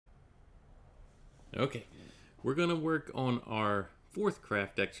Okay, we're gonna work on our fourth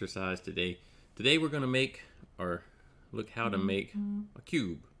craft exercise today. Today we're gonna make or look how to make a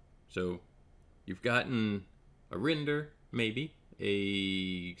cube. So you've gotten a render, maybe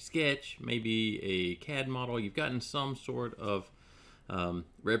a sketch, maybe a CAD model. You've gotten some sort of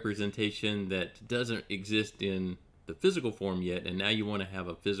representation that doesn't exist in the physical form yet, and now you want to have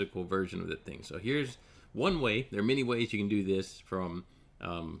a physical version of the thing. So here's one way. There are many ways you can do this, from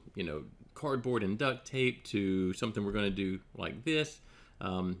cardboard and duct tape to something we're going to do like this.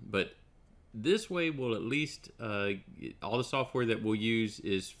 But this way will at least, all the software that we'll use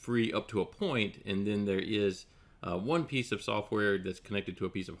is free up to a point, and then there is one piece of software that's connected to a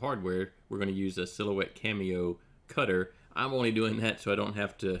piece of hardware. We're going to use a Silhouette Cameo cutter. I'm only doing that so I don't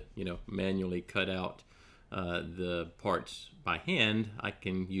have to, manually cut out the parts by hand. I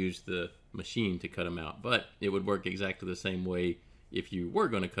can use the machine to cut them out, but it would work exactly the same way if you were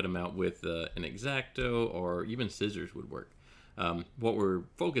going to cut them out with an X-Acto, or even scissors would work. What we're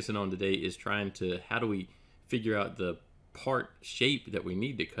focusing on today is how do we figure out the part shape that we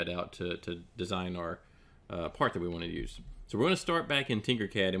need to cut out to design our part that we want to use. So we're going to start back in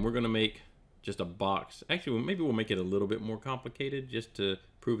Tinkercad, and we're going to make just a box. Actually, maybe we'll make it a little bit more complicated just to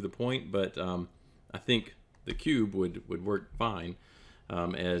prove the point, but I think the cube would work fine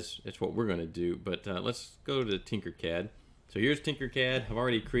as what we're going to do. But let's go to Tinkercad. So here's Tinkercad. I've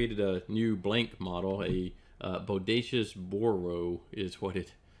already created a new blank model. A bodacious boro is what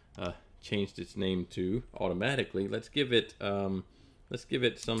it changed its name to automatically. Let's give it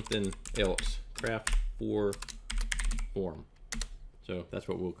something else. Craft for form. So that's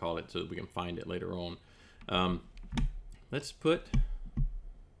what we'll call it, so that we can find it later on. Let's put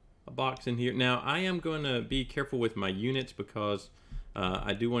a box in here. Now I am going to be careful with my units because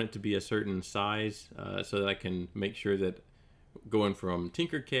I do want it to be a certain size so that I can make sure that going from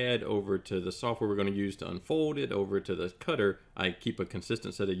Tinkercad over to the software we're going to use to unfold it over to the cutter, I keep a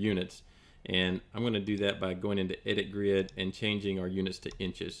consistent set of units. And I'm going to do that by going into Edit Grid and changing our units to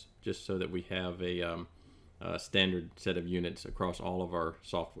inches, just so that we have a standard set of units across all of our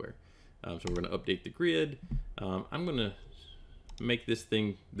software. So we're going to update the grid. I'm going to make this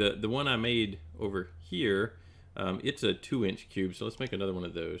thing, the one I made over here, it's a 2-inch cube, so let's make another one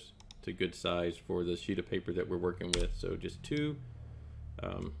of those. It's a good size for the sheet of paper that we're working with. So just 2.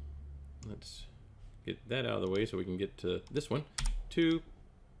 Let's get that out of the way so we can get to this one. 2,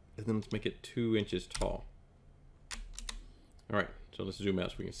 and then let's make it 2 inches tall. All right, so let's zoom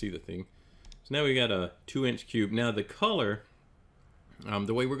out so we can see the thing. So now we got a 2-inch cube. Now the color,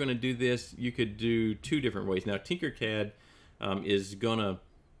 the way we're going to do this, you could do 2 different ways. Now Tinkercad is gonna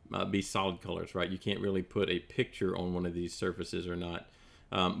be solid colors, right? You can't really put a picture on one of these surfaces or not.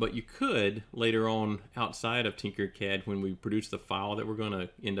 But you could later on outside of Tinkercad, when we produce the file that we're going to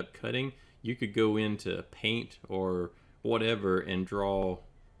end up cutting, you could go into Paint or whatever and draw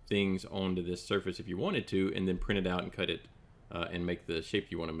things onto this surface if you wanted to, and then print it out and cut it and make the shape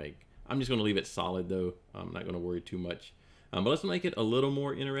you want to make. I'm just going to leave it solid though. I'm not going to worry too much. But let's make it a little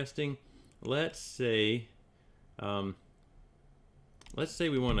more interesting. Let's say we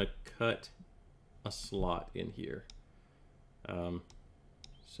want to cut a slot in here.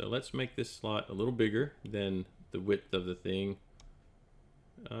 So let's make this slot a little bigger than the width of the thing.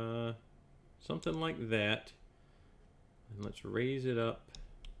 Something like that. And let's raise it up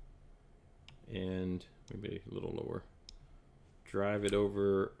and maybe a little lower. Drive it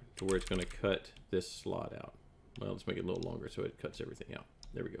over to where it's going to cut this slot out. Well, let's make it a little longer so it cuts everything out.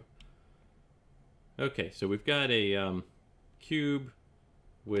 There we go. Okay, so we've got a cube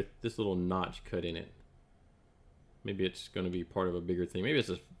with this little notch cut in it. Maybe it's going to be part of a bigger thing. Maybe it's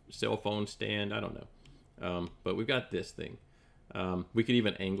a cell phone stand. I don't know. But we've got this thing. We could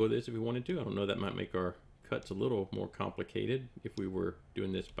even angle this if we wanted to. I don't know. That might make our cuts a little more complicated if we were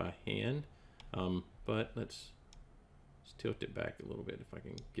doing this by hand. But let's tilt it back a little bit if I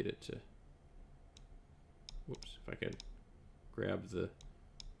can get it to. Whoops. If I could grab the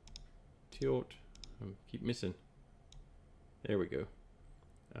tilt. Keep missing. There we go.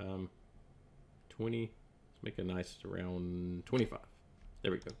 20. Make a nice around 25.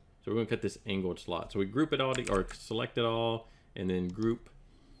 There we go. So we're going to cut this angled slot. So we group it all, or select it all, and then group.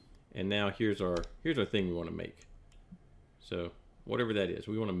 And now here's our thing we want to make. So whatever that is,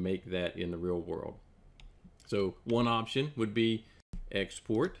 we want to make that in the real world. So one option would be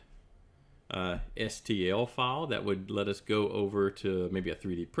export STL file. That would let us go over to maybe a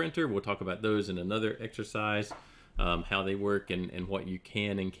 3D printer. We'll talk about those in another exercise, how they work and what you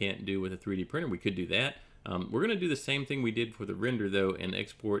can and can't do with a 3D printer. We could do that. We're going to do the same thing we did for the render though, and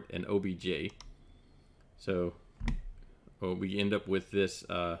export an OBJ. So we end up with this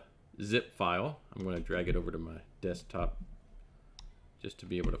zip file. I'm going to drag it over to my desktop just to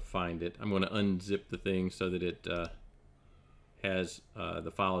be able to find it. I'm going to unzip the thing so that it has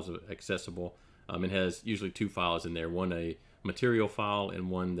the files accessible. It has usually two files in there, one a material file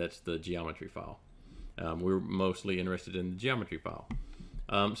and one that's the geometry file. We're mostly interested in the geometry file.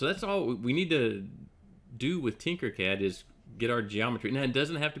 So that's all we need to do with Tinkercad is get our geometry. Now it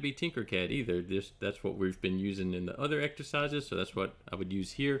doesn't have to be Tinkercad either. That's what we've been using in the other exercises, so that's what I would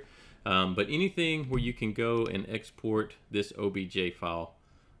use here. But anything where you can go and export this OBJ file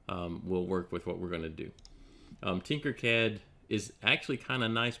will work with what we're going to do. Tinkercad is actually kind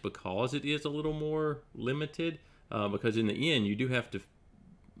of nice because it is a little more limited, because in the end you do have to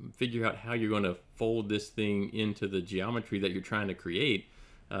figure out how you're going to fold this thing into the geometry that you're trying to create.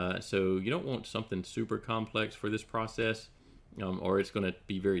 So you don't want something super complex for this process, or it's going to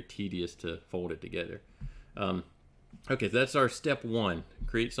be very tedious to fold it together. Okay, so that's our step one.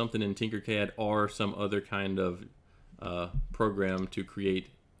 Create something in Tinkercad or some other kind of program to create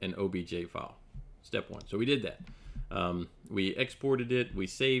an OBJ file. Step one. So we did that. We exported it, we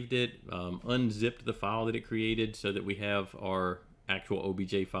saved it, unzipped the file that it created so that we have our actual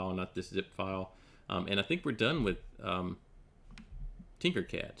OBJ file, not this zip file. And I think we're done with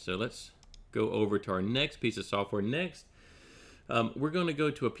Tinkercad. So let's go over to our next piece of software. Next, we're going to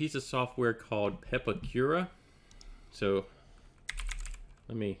go to a piece of software called Pepakura. So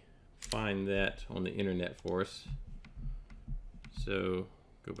let me find that on the internet for us. So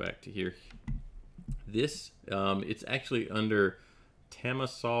go back to here. This, it's actually under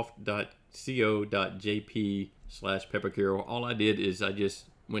tamasoft.co.jp/Pepakura. All I did is I just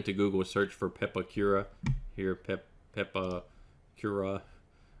went to Google, search for Pepakura. Here, Pepakura.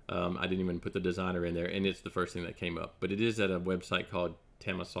 I didn't even put the designer in there, and it's the first thing that came up. But it is at a website called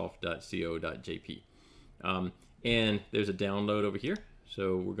tamasoft.co.jp. And there's a download over here.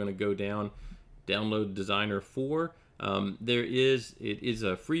 So we're going to go down, download Designer 4. It is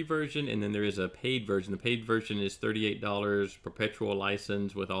a free version, and then there is a paid version. The paid version is $38, perpetual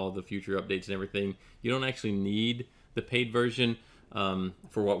license with all the future updates and everything. You don't actually need the paid version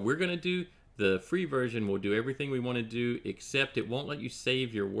for what we're going to do. The free version will do everything we want to do, except it won't let you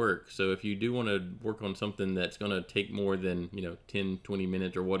save your work. So if you do want to work on something that's going to take more than 10, 20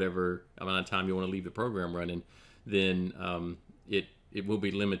 minutes or whatever amount of time you want to leave the program running, then it will be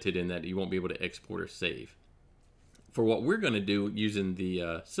limited in that you won't be able to export or save. For what we're going to do using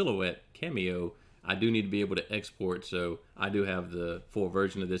the Silhouette Cameo, I do need to be able to export, so I do have the full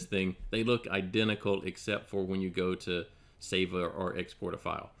version of this thing. They look identical except for when you go to save or export a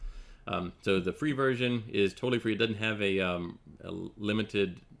file. So the free version is totally free. It doesn't have a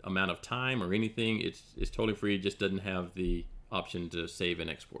limited amount of time or anything. It's totally free. It just doesn't have the option to save and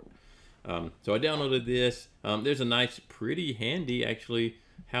export. So I downloaded this. There's a nice, pretty handy, actually,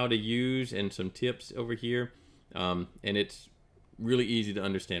 how to use and some tips over here. And it's really easy to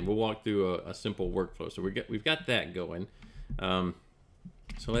understand. We'll walk through a simple workflow. So we've got that going. So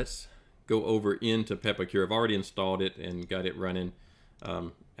let's go over into Pepakura. I've already installed it and got it running.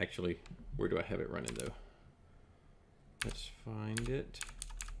 Actually, where do I have it running though? Let's find it.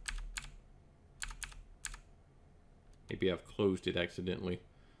 Maybe I've closed it accidentally.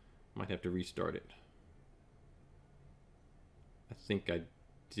 Might have to restart it. I think I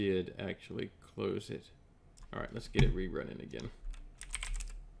did actually close it. All right, let's get it rerunning again.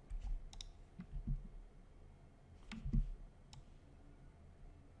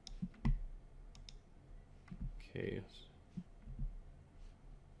 Okay, let's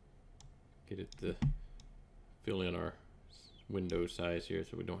get it to fill in our window size here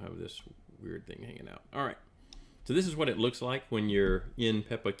so we don't have this weird thing hanging out. All right, so this is what it looks like when you're in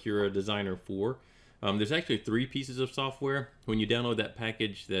Pepakura Designer 4. There's actually 3 pieces of software. When you download that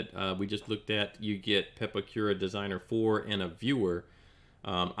package that we just looked at, you get Pepakura Designer 4 and a viewer.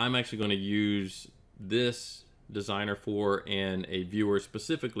 I'm actually going to use this Designer 4 and a viewer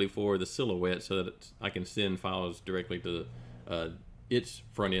specifically for the Silhouette so that I can send files directly to its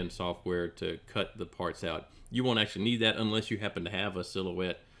front-end software to cut the parts out. You won't actually need that unless you happen to have a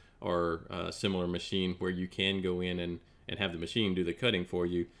Silhouette or a similar machine where you can go in and have the machine do the cutting for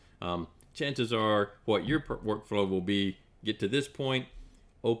you. Chances are what your workflow will be, get to this point,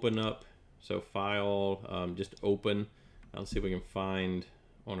 open up, so file, just open. Let's see if we can find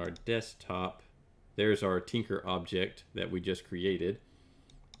on our desktop, there's our Tinker object that we just created,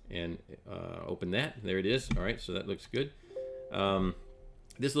 and open that, there it is. All right, so that looks good.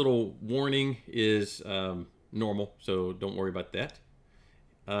 This little warning is normal, so don't worry about that.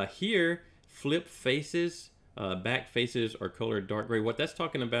 Here, flip faces. Back faces are colored dark gray. What that's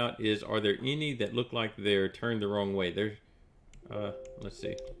talking about is, are there any that look like they're turned the wrong way? There's let's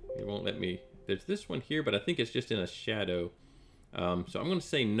see, it won't let me. There's this one here, but I think it's just in a shadow. So I'm going to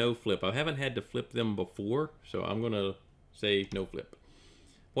say no flip. I haven't had to flip them before, so I'm going to say no flip.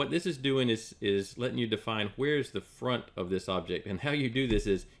 What this is doing is letting you define where's the front of this object. And how you do this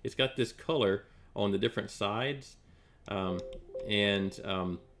is it's got this color on the different sides,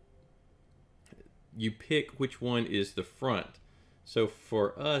 you pick which one is the front. So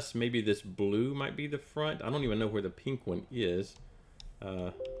for us, maybe this blue might be the front. I don't even know where the pink one is.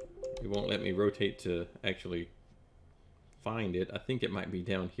 It won't let me rotate to actually find it. I think it might be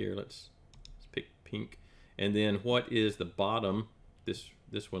down here. Let's pick pink. And then what is the bottom?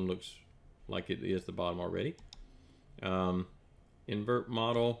 This one looks like it is the bottom already. Invert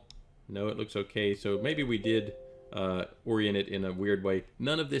model. No, it looks okay. So maybe we did orient it in a weird way.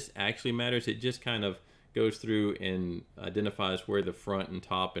 None of this actually matters. It just kind of goes through and identifies where the front and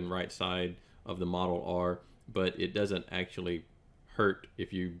top and right side of the model are, but it doesn't actually hurt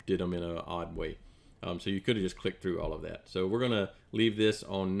if you did them in an odd way. So you could have just clicked through all of that. So we're going to leave this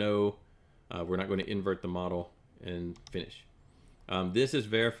on no. We're not going to invert the model and finish. This is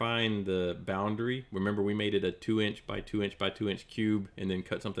verifying the boundary. Remember, we made it a 2" by 2" by 2" cube and then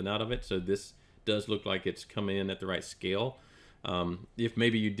cut something out of it. So this does look like it's coming in at the right scale. If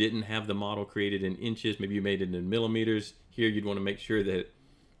maybe you didn't have the model created in inches, maybe you made it in millimeters, here you'd want to make sure that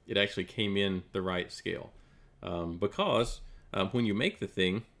it actually came in the right scale. Because when you make the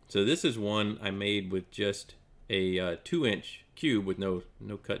thing, so this is one I made with just a 2" cube with no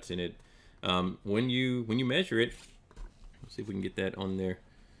cuts in it. When you measure it, let's see if we can get that on there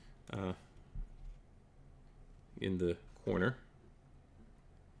in the corner.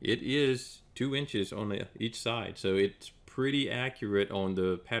 It is 2 inches on each side, so it's pretty accurate on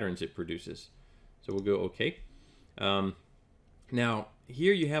the patterns it produces. So we'll go OK. Now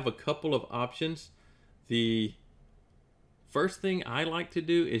here you have a couple of options. The first thing I like to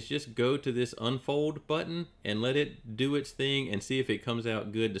do is just go to this unfold button and let it do its thing and see if it comes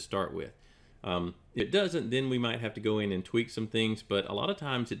out good to start with. If it doesn't, then we might have to go in and tweak some things, but a lot of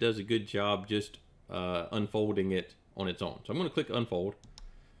times it does a good job just unfolding it on its own. So I'm going to click unfold,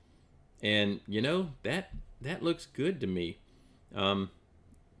 and you know, that looks good to me.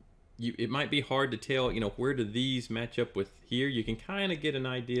 It might be hard to tell, you know, where do these match up with here. You can kind of get an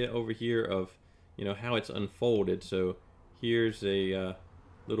idea over here of, you know, how it's unfolded. So here's a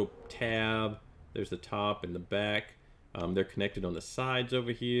little tab. There's the top and the back. They're connected on the sides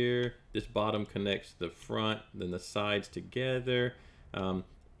over here. This bottom connects the front, then the sides together.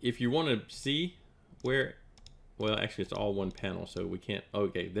 If you want to see where, well, actually it's all one panel, so we can't.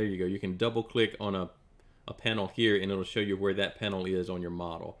 Okay, there you go. You can double click on a panel here and it'll show you where that panel is on your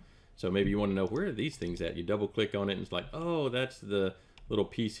model. So maybe you want to know, where are these things at? You double click on it and it's like, oh, that's the little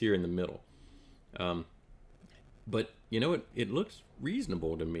piece here in the middle. But you know, it looks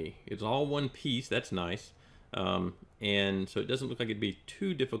reasonable to me. It's all one piece. That's nice. And so it doesn't look like it'd be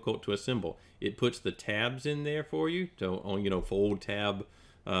too difficult to assemble. It puts the tabs in there for you. So on, you know, fold tab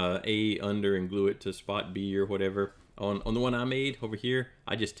A under and glue it to spot B or whatever. On the one I made over here,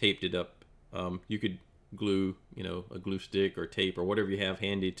 I just taped it up. You could glue, you know, a glue stick or tape or whatever you have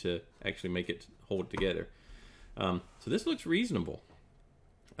handy to actually make it hold together. So this looks reasonable.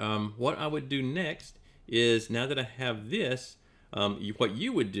 What I would do next is, now that I have this, what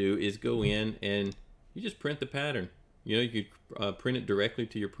you would do is go in and you just print the pattern. You know, you could print it directly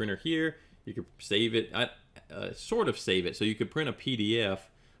to your printer here. You could save it, sort of save it. So you could print a PDF,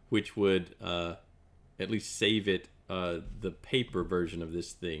 which would at least save it, the paper version of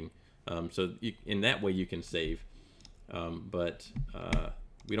this thing. So in that way you can save, but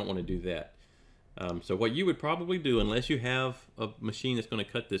we don't want to do that. So what you would probably do, unless you have a machine that's going to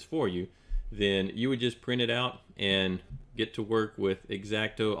cut this for you, then you would just print it out and get to work with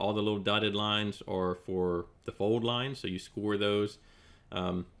X-Acto. All the little dotted lines are for the fold lines, so you score those,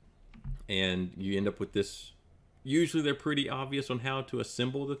 and you end up with this. Usually they're pretty obvious on how to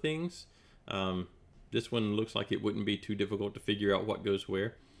assemble the things. This one looks like it wouldn't be too difficult to figure out what goes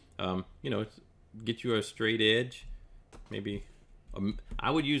where. You know, get you a straight edge. Maybe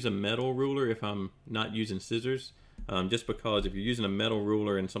I would use a metal ruler if I'm not using scissors. Just because if you're using a metal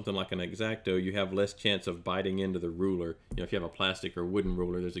ruler and something like an X-Acto, you have less chance of biting into the ruler. You know, if you have a plastic or wooden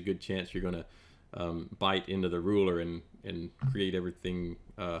ruler, there's a good chance you're going to bite into the ruler and create everything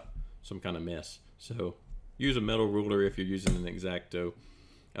some kind of mess. So use a metal ruler if you're using an X-Acto.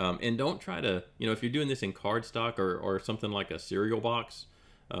 And don't try to, you know, if you're doing this in cardstock or something like a cereal box,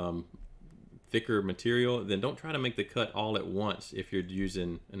 thicker material, then don't try to make the cut all at once. If you're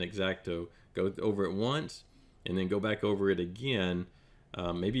using an X-Acto, go over it once and then go back over it again,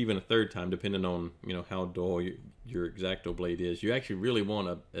 maybe even a third time, depending on how dull your X-Acto blade is. You actually really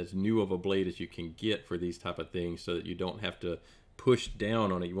want as new of a blade as you can get for these type of things, so that you don't have to push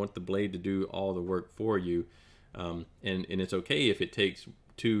down on it. You want the blade to do all the work for you, and it's okay if it takes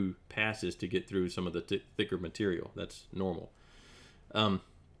 2 passes to get through some of the thicker material. That's normal.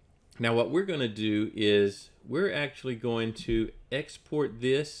 Now what we're going to do is we're actually going to export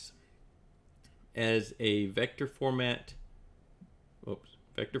this as a vector format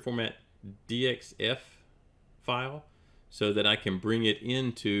DXF file, so that I can bring it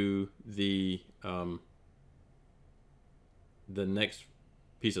into the next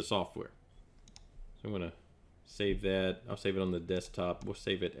piece of software. So I'm going to save that. I'll save it on the desktop. We'll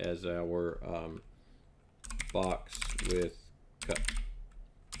save it as our box with cut.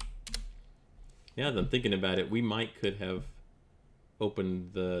 Now that I'm thinking about it, we could have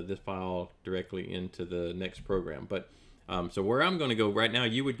opened this file directly into the next program. But so where I'm going to go right now,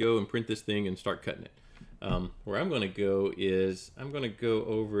 you would go and print this thing and start cutting it. Where I'm going to go is I'm going to go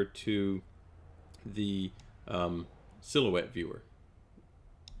over to the Silhouette viewer,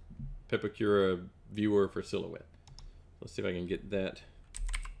 Pepakura viewer for Silhouette. Let's see if I can get that.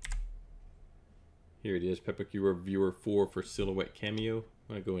 Here it is, Pepakura viewer 4 for Silhouette Cameo.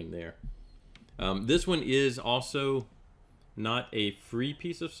 I'm going to go in there. This one is also not a free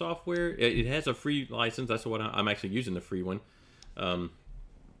piece of software. It has a free license. That's what I'm actually using, the free one.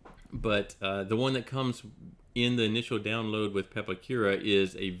 But the one that comes in the initial download with Pepakura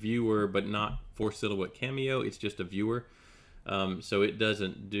is a viewer, but not for Silhouette Cameo. It's just a viewer. So it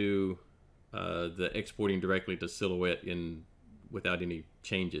doesn't do the exporting directly to Silhouette without any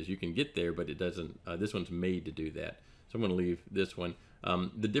changes. You can get there, but it doesn't. This one's made to do that. So I'm going to leave this one.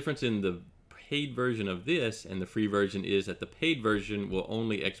 The difference in the paid version of this and the free version is that the paid version will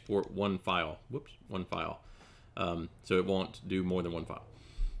only export one file. Whoops, one file. So it won't do more than one file.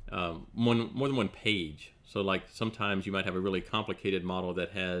 More than one page. So like sometimes you might have a really complicated model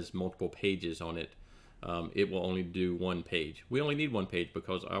that has multiple pages on it. It will only do one page. We only need one page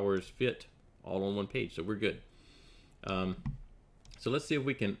because ours fit all on one page, so we're good. So let's see if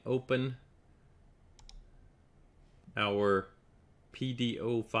we can open our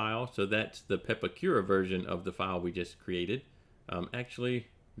PDO file. So that's the Pepakura version of the file we just created. Actually,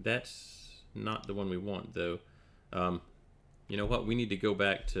 that's not the one we want though. You know what? We need to go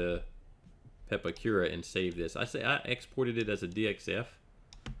back to Pepakura and save this. I exported it as a DXF,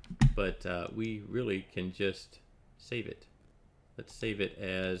 but we really can just save it. Let's save it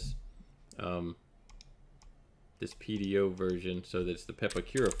as this PDO version, so that it's the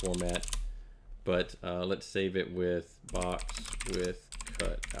Pepakura format. But let's save it with box with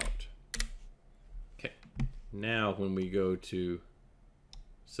cut out. Okay. Now when we go to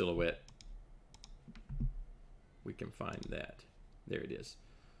Silhouette, we can find that. There it is.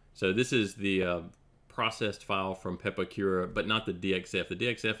 So this is the processed file from Pepakura, but not the DXF. The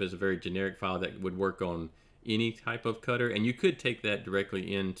DXF is a very generic file that would work on any type of cutter, and you could take that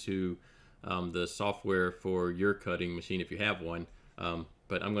directly into the software for your cutting machine if you have one.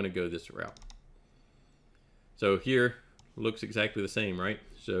 But I'm going to go this route. So here looks exactly the same, right?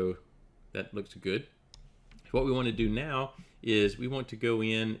 So that looks good. What we want to do now is we want to go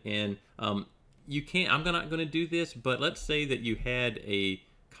in and you can't, I'm not going to do this, but let's say that you had a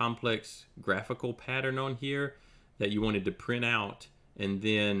complex graphical pattern on here that you wanted to print out and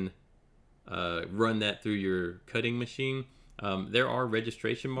then run that through your cutting machine. There are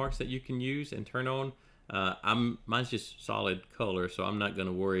registration marks that you can use and turn on. Mine's just solid color, so I'm not going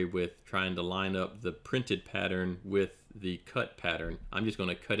to worry with trying to line up the printed pattern with the cut pattern. I'm just going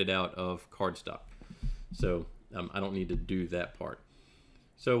to cut it out of cardstock. So I don't need to do that part.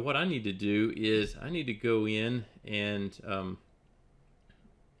 So what I need to do is I need to go in and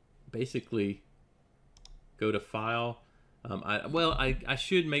basically go to File. I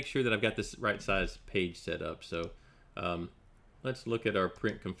should make sure that I've got this right size page set up. So let's look at our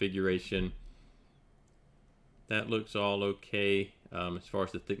print configuration. That looks all okay as far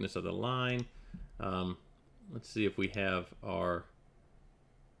as the thickness of the line. Let's see if we have our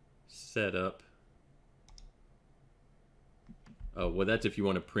setup. Oh, well, that's if you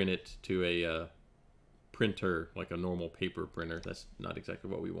want to print it to a printer, like a normal paper printer. That's not exactly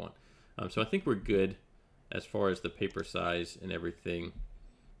what we want. So I think we're good as far as the paper size and everything.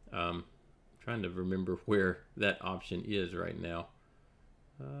 Trying to remember where that option is right now.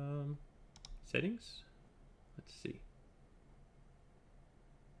 Settings? Let's see.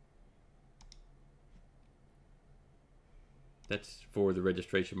 That's for the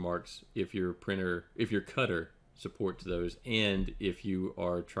registration marks if your printer, if your cutter supports those, and if you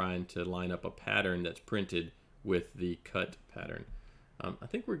are trying to line up a pattern that's printed with the cut pattern. I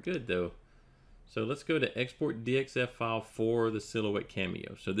think we're good though. So let's go to export DXF file for the Silhouette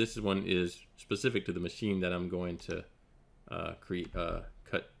Cameo. So this one is specific to the machine that I'm going to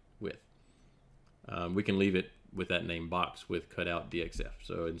cut with. We can leave it with that name box with cutout DXF.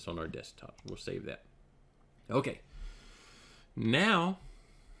 So it's on our desktop. We'll save that. Okay. Now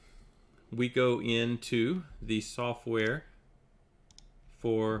we go into the software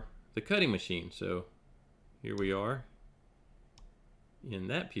for the cutting machine. So here we are in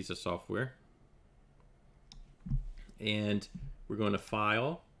that piece of software. And we're going to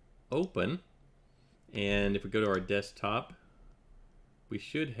File, Open. And if we go to our desktop, we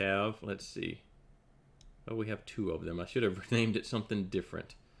should have, let's see. Oh, we have two of them. I should have named it something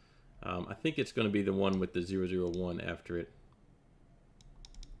different. I think it's going to be the one with the 001 after it.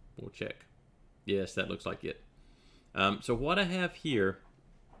 We'll check. Yes, that looks like it. So what I have here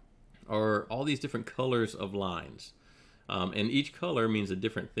are all these different colors of lines. And each color means a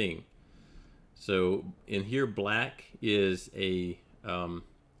different thing. So in here, black is a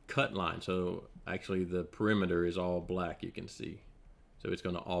cut line. So actually the perimeter is all black, you can see. So it's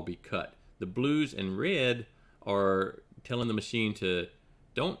going to all be cut. The blues and red are telling the machine to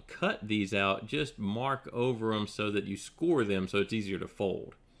don't cut these out, just mark over them so that you score them so it's easier to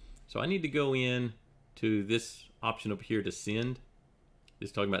fold. So I need to go in to this option up here to send.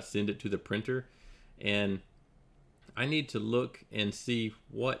 It's talking about send it to the printer. And I need to look and see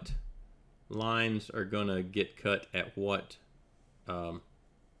what lines are going to get cut at what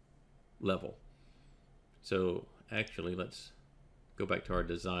level. So actually, let's go back to our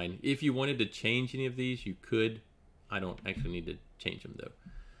design. If you wanted to change any of these, you could. I don't actually need to change them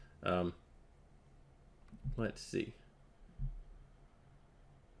though. Let's see.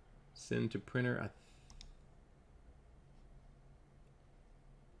 Send to printer.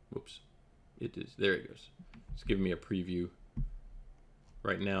 Whoops. It is. There it goes. It's giving me a preview.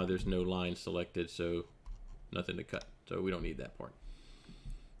 Right now there's no line selected, so nothing to cut. So we don't need that part.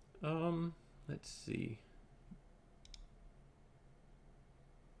 Let's see.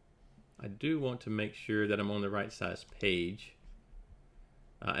 I do want to make sure that I'm on the right size page.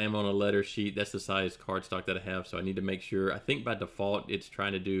 I am on a letter sheet. That's the size cardstock that I have, so I need to make sure. I think by default it's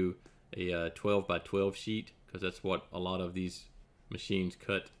trying to do a 12 by 12 sheet, because that's what a lot of these machines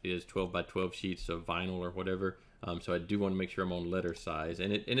cut, is 12 by 12 sheets of vinyl or whatever. So I do want to make sure I'm on letter size,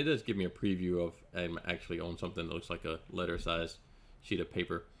 and it does give me a preview of I'm actually on something that looks like a letter size sheet of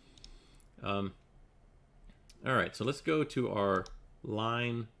paper. All right, so let's go to our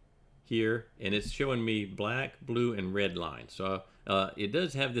line here, and it's showing me black, blue, and red lines. So it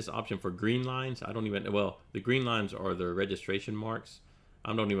does have this option for green lines. I don't even, well, the green lines are the registration marks.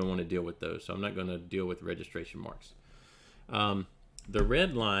 I don't even want to deal with those, so I'm not going to deal with registration marks. The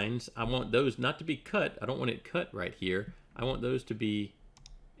red lines, I want those not to be cut. I don't want it cut right here. I want those to be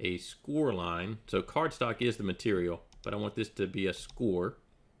a score line. So cardstock is the material, but I want this to be a score.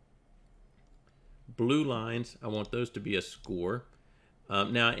 Blue lines, I want those to be a score.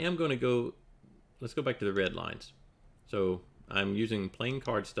 Now I am going to go, let's go back to the red lines. So I'm using plain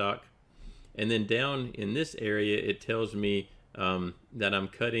cardstock, and then down in this area it tells me that I'm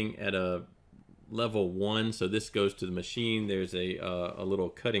cutting at a level 1, so this goes to the machine. There's a little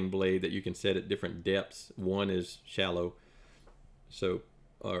cutting blade that you can set at different depths. 1 is shallow, so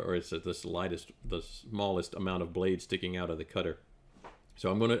or it's the smallest amount of blade sticking out of the cutter.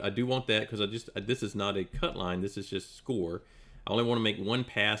 So I do want that, because this is not a cut line. This is just score. I only want to make one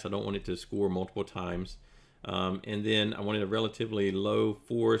pass. I don't want it to score multiple times. And then I wanted a relatively low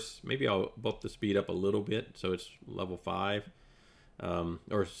force. Maybe I'll bump the speed up a little bit, so it's level 5,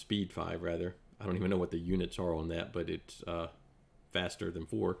 or speed 5 rather. I don't even know what the units are on that, but it's faster than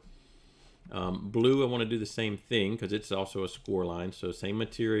 4. Blue, I want to do the same thing because it's also a score line. So same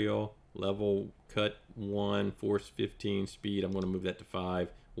material, level cut 1, force 15, speed, I'm going to move that to 5,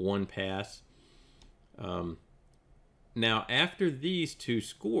 1 pass. Now after these two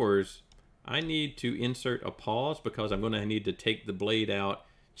scores, I need to insert a pause because I'm going to need to take the blade out,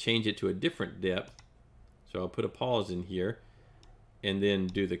 change it to a different depth. So I'll put a pause in here and then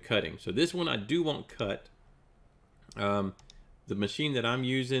do the cutting. So this one I do want cut. The machine that I'm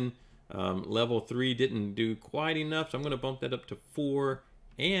using, level 3 didn't do quite enough, so I'm going to bump that up to 4,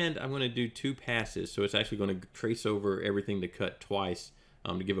 and I'm going to do 2 passes. So it's actually going to trace over everything to cut twice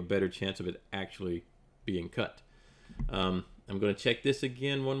to give a better chance of it actually being cut. I'm going to check this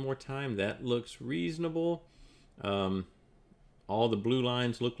again one more time. That looks reasonable. All the blue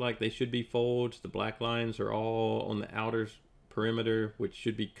lines look like they should be folds. The black lines are all on the outer perimeter, which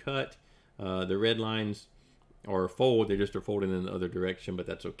should be cut. The red lines are fold. They just are folding in the other direction, but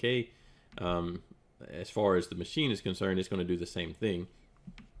that's okay. as far as the machine is concerned, it's going to do the same thing.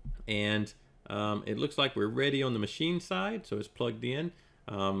 And it looks like we're ready on the machine side, so it's plugged in.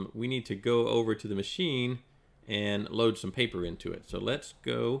 We need to go over to the machine and load some paper into it. So let's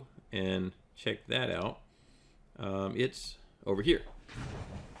go and check that out. It's over here.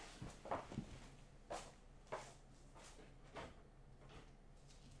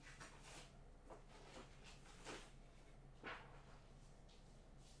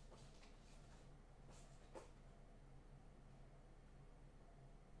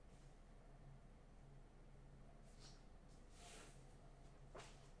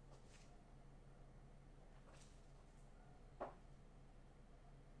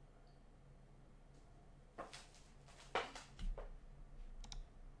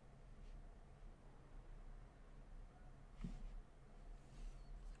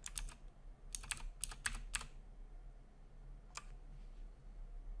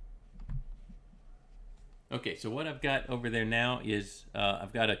 Okay, so what I've got over there now is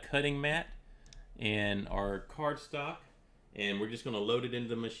I've got a cutting mat and our cardstock, and we're just going to load it into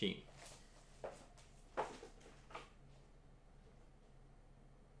the machine.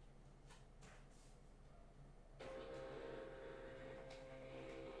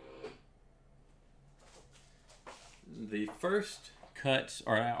 The first cuts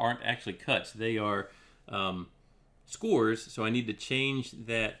aren't actually cuts, they are scores, so I need to change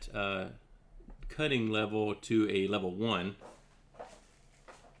that cutting level to a level 1.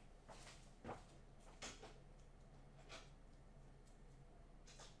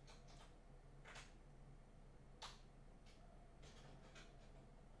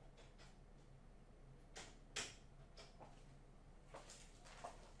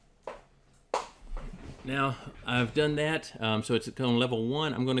 Now I've done that, so it's on level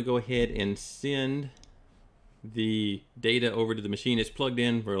 1. I'm going to go ahead and send the data over to the machine. It's plugged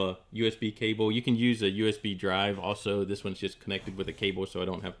in for a USB cable. You can use a USB drive also. This one's just connected with a cable, so I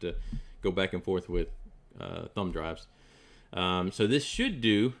don't have to go back and forth with thumb drives. So this should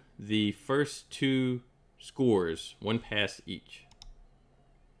do the first 2 scores, 1 pass each.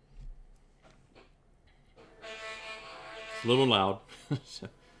 It's a little loud.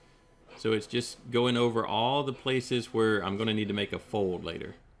 So it's just going over all the places where I'm going to need to make a fold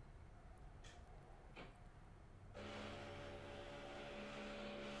later.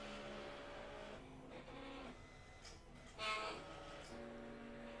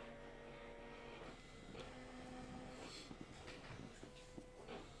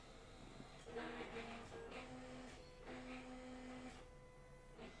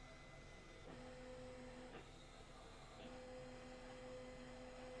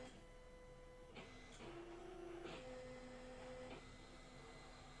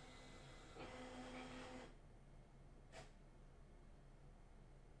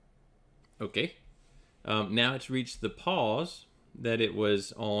 Okay, now it's reached the pause that it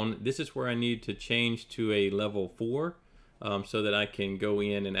was on. This is where I need to change to a level 4 so that I can go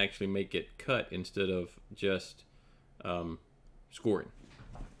in and actually make it cut instead of just scoring.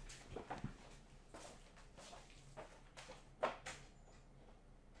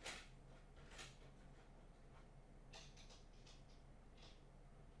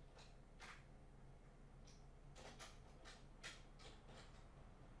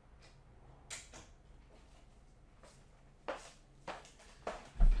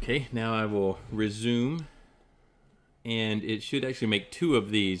 Okay, now I will resume, and it should actually make 2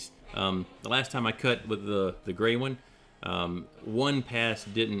 of these. The last time I cut with the gray one, 1 pass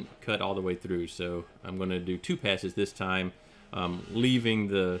didn't cut all the way through, so I'm going to do 2 passes this time, leaving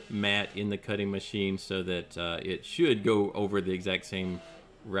the mat in the cutting machine so that it should go over the exact same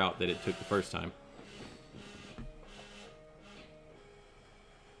route that it took the first time.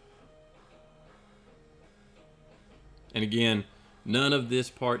 And again, none of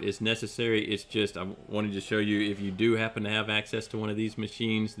this part is necessary. It's just I wanted to show you, if you do happen to have access to one of these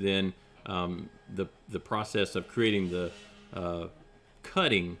machines, then the process of creating the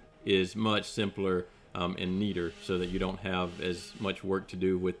cutting is much simpler and neater, so that you don't have as much work to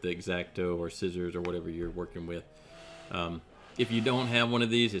do with the X-Acto or scissors or whatever you're working with. If you don't have one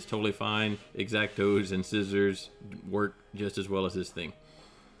of these, it's totally fine. X-Actos and scissors work just as well as this thing.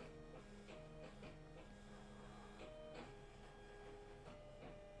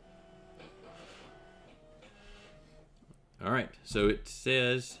 All right, so it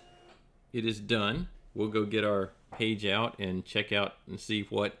says it is done. We'll go get our page out and check out and see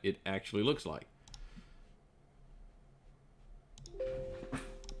what it actually looks like.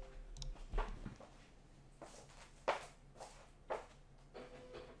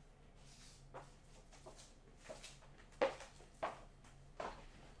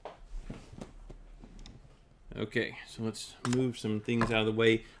 Okay, so let's move some things out of the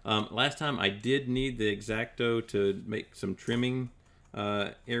way. Last time I did need the X-Acto to make some trimming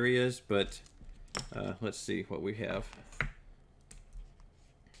areas, but let's see what we have.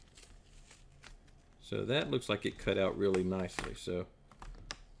 So that looks like it cut out really nicely. So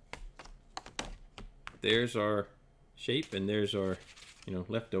there's our shape, and there's our,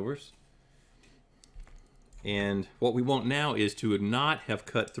 leftovers. And what we want now is to not have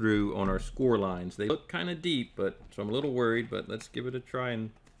cut through on our score lines. They look kind of deep, so I'm a little worried, but let's give it a try.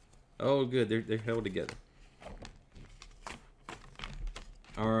 And oh, good, they're held together.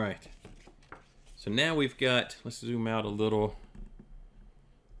 All right. So now we've got, let's zoom out a little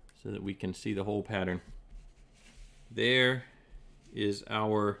so that we can see the whole pattern. There is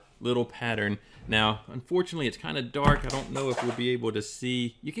our little pattern. Now, unfortunately, it's kind of dark. I don't know if we'll be able to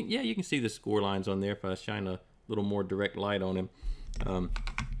see. You can see the score lines on there if I shine a little more direct light on them.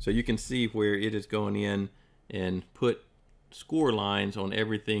 So you can see where it is going in and put score lines on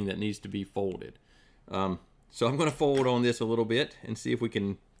everything that needs to be folded. So I'm going to fold on this a little bit and see if we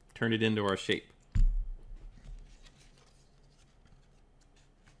can turn it into our shape.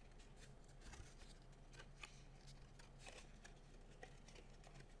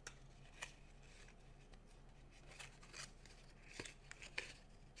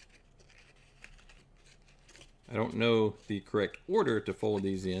 I don't know the correct order to fold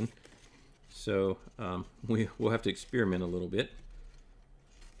these in, so we'll have to experiment a little bit.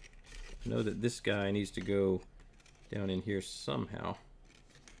 I know that this guy needs to go down in here somehow.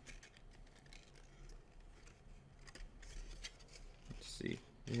 Let's see.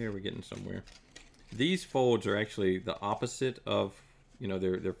 Here we're getting somewhere. These folds are actually the opposite of,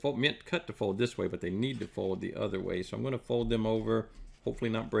 they're meant cut to fold this way, but they need to fold the other way. So I'm going to fold them over,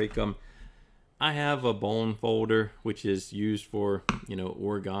 hopefully not break them. I have a bone folder, which is used for,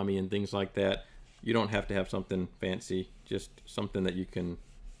 origami and things like that. You don't have to have something fancy, just something that you can,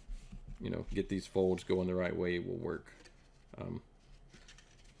 get these folds going the right way will work. So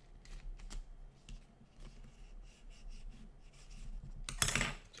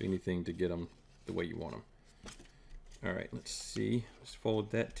anything to get them the way you want them. All right, let's see. Let's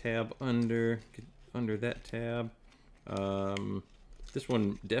fold that tab under that tab. This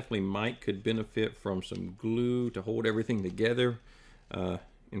one definitely could benefit from some glue to hold everything together.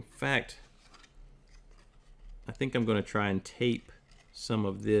 In fact, I think I'm going to try and tape some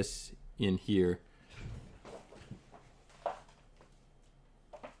of this in here.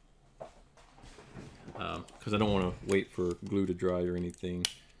 Because I don't want to wait for glue to dry or anything.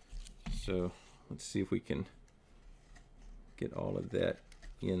 So let's see if we can get all of that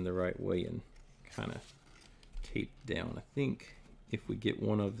in the right way and kind of tape down. I think if we get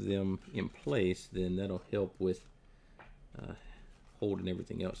one of them in place, then that'll help with holding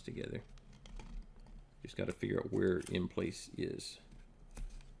everything else together. Just got to figure out where in place is.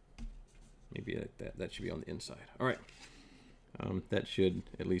 Maybe like that. That should be on the inside. All right. That should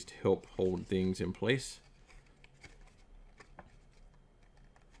at least help hold things in place.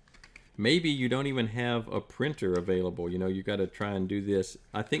 Maybe you don't even have a printer available. You got to try and do this.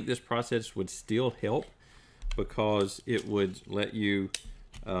 I think this process would still help, because it would let you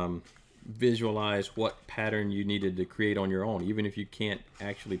visualize what pattern you needed to create on your own. Even if you can't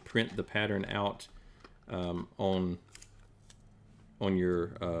actually print the pattern out on your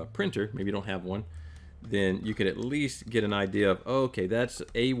printer, maybe you don't have one, then you could at least get an idea of, okay, that's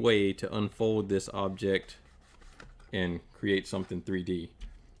a way to unfold this object and create something 3D.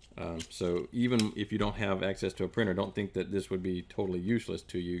 So even if you don't have access to a printer, don't think that this would be totally useless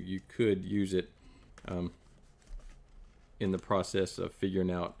to you. You could use it in the process of figuring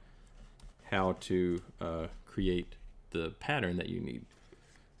out how to create the pattern that you need.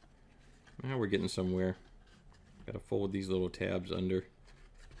 Now we're getting somewhere. Got to fold these little tabs under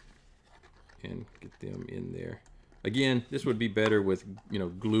and get them in there. Again, this would be better with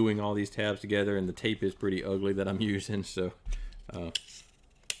gluing all these tabs together, and the tape is pretty ugly that I'm using, so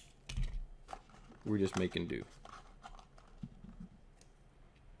we're just making do.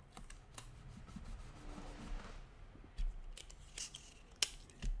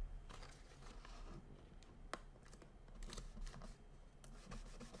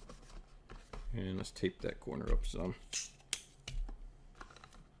 And let's tape that corner up some.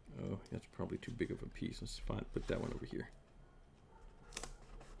 Oh, that's probably too big of a piece. Let's put that one over here.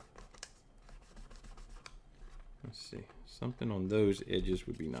 Let's see. Something on those edges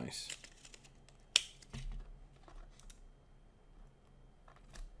would be nice.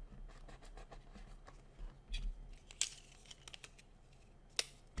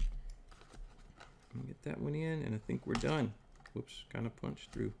 Get that one in, and I think we're done. Whoops, kind of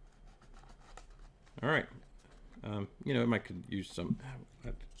punched through. All right, You know, it might could use some. I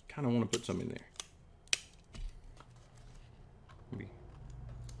kind of want to put some in there. Maybe.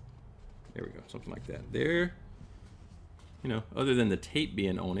 There we go, something like that. There. You know, other than the tape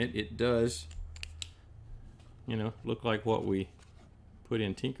being on it, it does, you know, look like what we put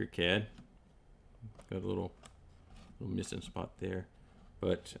in Tinkercad. Got a little missing spot there,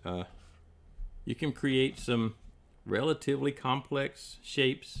 but you can create some relatively complex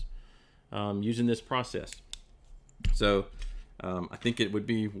shapes using this process. So I think it would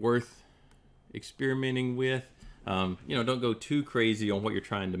be worth experimenting with. You know, don't go too crazy on what you're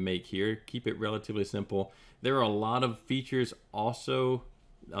trying to make here. Keep it relatively simple. There are a lot of features also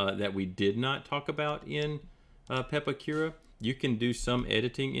that we did not talk about in Pepakura. You can do some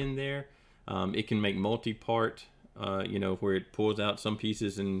editing in there. It can make multi-part, you know, where it pulls out some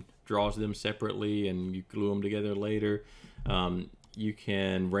pieces and draws them separately and you glue them together later. You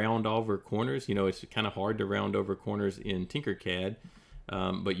can round over corners. You know, it's kind of hard to round over corners in Tinkercad,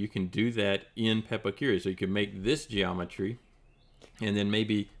 but you can do that in Pepakura. So you can make this geometry, and then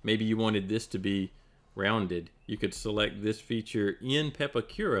maybe you wanted this to be rounded. You could select this feature in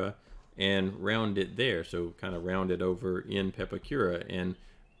Pepakura and round it there. So kind of round it over in Pepakura. And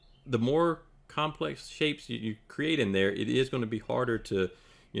the more complex shapes you create in there, it is going to be harder to,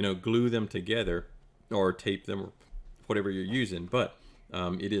 you know, glue them together or tape them or whatever you're using, but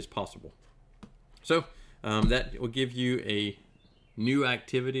it is possible. So that will give you a new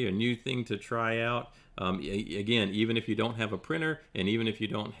activity, a new thing to try out. Again, even if you don't have a printer, and even if you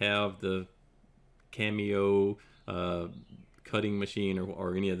don't have the Cameo cutting machine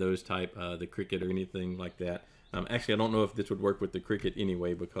or any of those type, the Cricut or anything like that. Actually, I don't know if this would work with the Cricut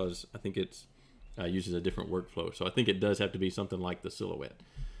anyway, because I think it's uses a different workflow. So I think it does have to be something like the Silhouette.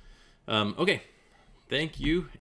 Okay, thank you.